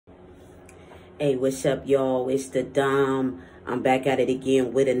Hey, what's up, y'all? It's the Dom. I'm back at it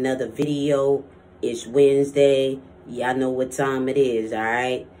again with another video. It's Wednesday. Y'all know what time it is, all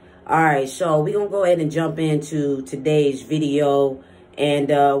right? All right, so we're going to go ahead and jump into today's video. And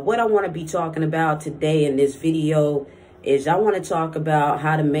what I want to be talking about today in this video is I want to talk about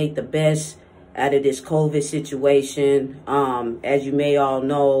how to make the best out of this COVID situation. As you may all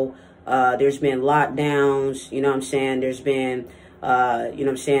know, there's been lockdowns, you know what I'm saying? There's been you know what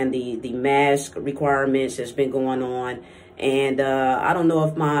I'm saying, the mask requirements that's been going on. And I don't know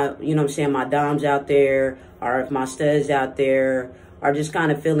if my, you know what I'm saying, my doms out there or if my studs out there are just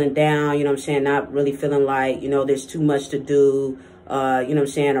kind of feeling down, you know what I'm saying, not really feeling like, you know, there's too much to do, you know what I'm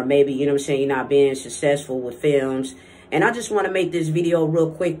saying, or maybe, you know what I'm saying, you're not being successful with films. And I just want to make this video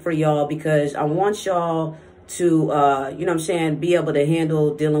real quick for y'all because I want y'all to, you know what I'm saying, be able to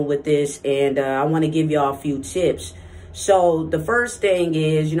handle dealing with this. And I want to give y'all a few tips. So the first thing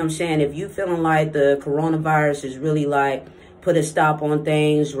is, you know what I'm saying, if you feeling like the coronavirus is really like put a stop on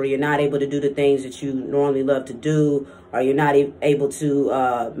things where you're not able to do the things that you normally love to do, or you're not able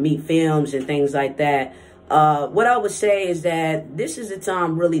to meet films and things like that, what I would say is that this is the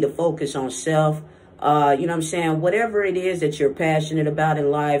time really to focus on self. You know what I'm saying, whatever it is that you're passionate about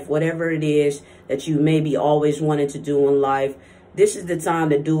in life, whatever it is that you maybe always wanted to do in life, this is the time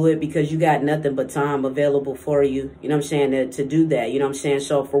to do it because you got nothing but time available for you, you know what I'm saying, to do that, you know what I'm saying?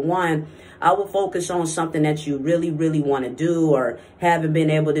 So for one, I will focus on something that you really, really want to do or haven't been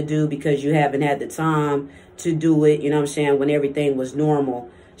able to do because you haven't had the time to do it, you know what I'm saying, when everything was normal.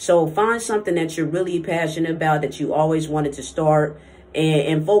 So find something that you're really passionate about, that you always wanted to start,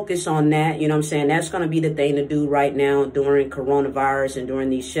 and focus on that, you know what I'm saying? That's going to be the thing to do right now during coronavirus and during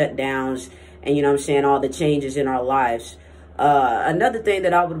these shutdowns and, you know what I'm saying, all the changes in our lives. Another thing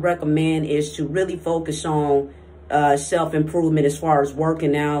that I would recommend is to really focus on self-improvement as far as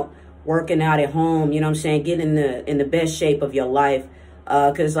working out at home, you know what I'm saying, getting in the best shape of your life.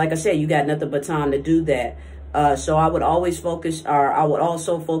 Because like I said, you got nothing but time to do that. So I would always focus, or I would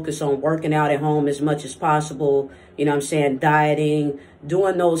also focus on working out at home as much as possible, you know what I'm saying, dieting,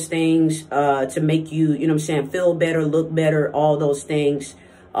 doing those things to make you, you know what I'm saying, feel better, look better, all those things.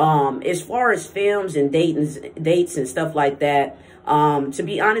 As far as films and dates and stuff like that, to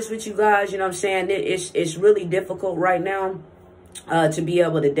be honest with you guys, you know what I'm saying, it's really difficult right now to be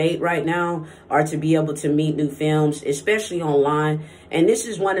able to date right now or to be able to meet new films, especially online. And this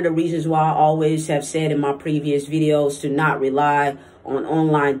is one of the reasons why I always have said in my previous videos to not rely on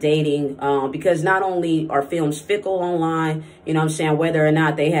online dating, because not only are films fickle online, you know what I'm saying, whether or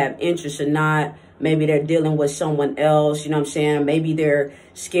not they have interest or not. Maybe they're dealing with someone else, you know what I'm saying? Maybe they're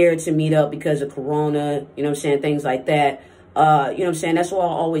scared to meet up because of corona, you know what I'm saying? Things like that. You know what I'm saying? That's why I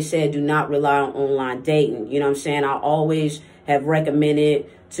always said do not rely on online dating. You know what I'm saying? I always have recommended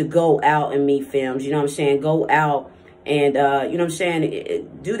to go out and meet films. You know what I'm saying? Go out and, you know what I'm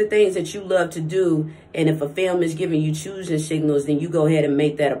saying? Do the things that you love to do. And if a film is giving you choosing signals, then you go ahead and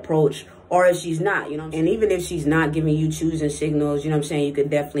make that approach. Or if she's not, you know, and even if she's not giving you choosing signals, you know what I'm saying, you could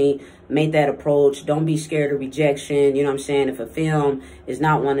definitely make that approach. Don't be scared of rejection. You know what I'm saying? If a film is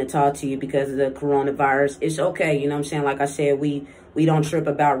not wanting to talk to you because of the coronavirus, it's okay. You know what I'm saying? Like I said, we don't trip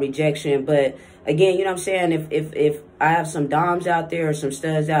about rejection. But again, you know what I'm saying? If I have some doms out there or some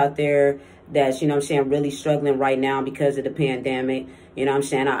studs out there that's, you know what I'm saying, really struggling right now because of the pandemic, you know what I'm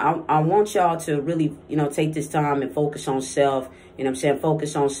saying, I want y'all to really, you know, take this time and focus on self, you know what I'm saying,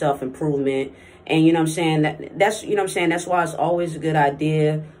 focus on self-improvement. And, you know what I'm saying, that's, you know what I'm saying, that's why it's always a good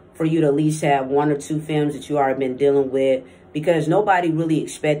idea for you to at least have 1 or 2 films that you already been dealing with, because nobody really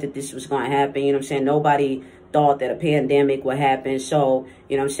expected this was going to happen, you know what I'm saying, nobody thought that a pandemic would happen. So,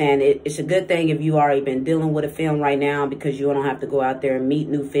 you know what I'm saying, it's a good thing if you already been dealing with a film right now, because you don't have to go out there and meet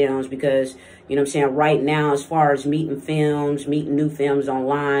new films, because, you know what I'm saying, right now, as far as meeting new films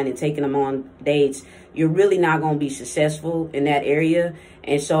online and taking them on dates, you're really not going to be successful in that area.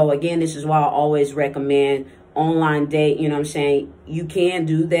 And so, again, this is why I always recommend online date, you know what I'm saying, you can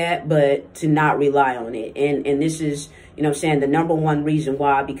do that, but to not rely on it. And this is, you know what I'm saying, the number one reason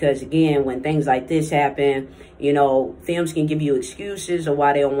why, because again, when things like this happen, you know, films can give you excuses of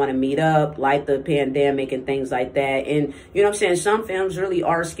why they don't want to meet up, like the pandemic and things like that. And, you know what I'm saying, some films really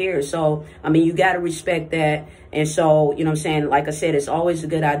are scared. So, I mean, you got to respect that. And so, you know what I'm saying, like I said, it's always a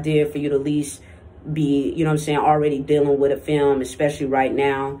good idea for you to at least be, you know what I'm saying, already dealing with a film, especially right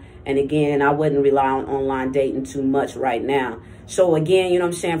now. And again, I wouldn't rely on online dating too much right now. So again, you know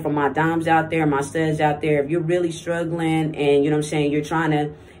what I'm saying, for my doms out there, my studs out there, if you're really struggling and, you know what I'm saying, you're trying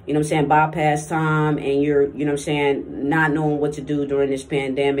to, you you know what I'm saying, bypass time and you're, you know what I'm saying, not knowing what to do during this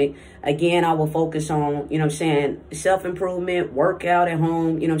pandemic. Again, I will focus on, you know what I'm saying, self-improvement, workout at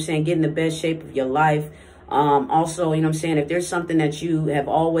home, you know what I'm saying, getting the best shape of your life. Also, you know what I'm saying, if there's something that you have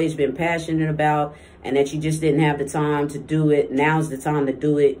always been passionate about and that you just didn't have the time to do it, now's the time to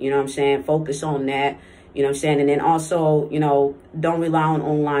do it, you know what I'm saying, focus on that, you know what I'm saying, and then also, you know, don't rely on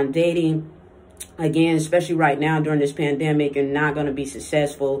online dating. Again, especially right now during this pandemic, you're not going to be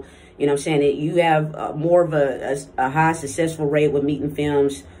successful. You know what I'm saying? That you have more of a high successful rate with meeting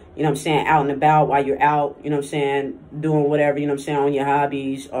Fems, you know what I'm saying, out and about while you're out, you know what I'm saying, doing whatever, you know what I'm saying, on your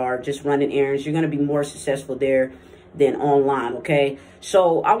hobbies or just running errands. You're going to be more successful there than online, okay?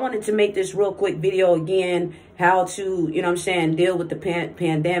 So I wanted to make this real quick video again, how to, you know what I'm saying, deal with the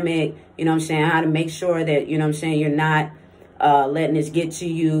pandemic, you know what I'm saying, how to make sure that, you know what I'm saying, you're not letting this get to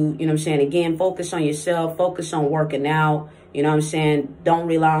you, you know what I'm saying? Again, focus on yourself, focus on working out, you know what I'm saying? Don't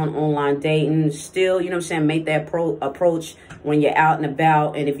rely on online dating. Still, you know what I'm saying, make that approach when you're out and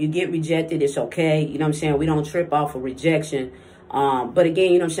about. And if you get rejected, it's okay. You know what I'm saying? We don't trip off of rejection. But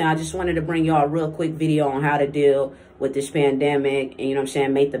again, you know what I'm saying, I just wanted to bring y'all a real quick video on how to deal with this pandemic and, you know what I'm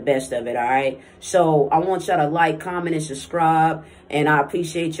saying, make the best of it, all right? So I want y'all to like, comment, and subscribe, and I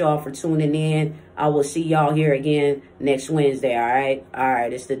appreciate y'all for tuning in. I will see y'all here again next Wednesday, all right? All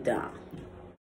right, it's the Dom.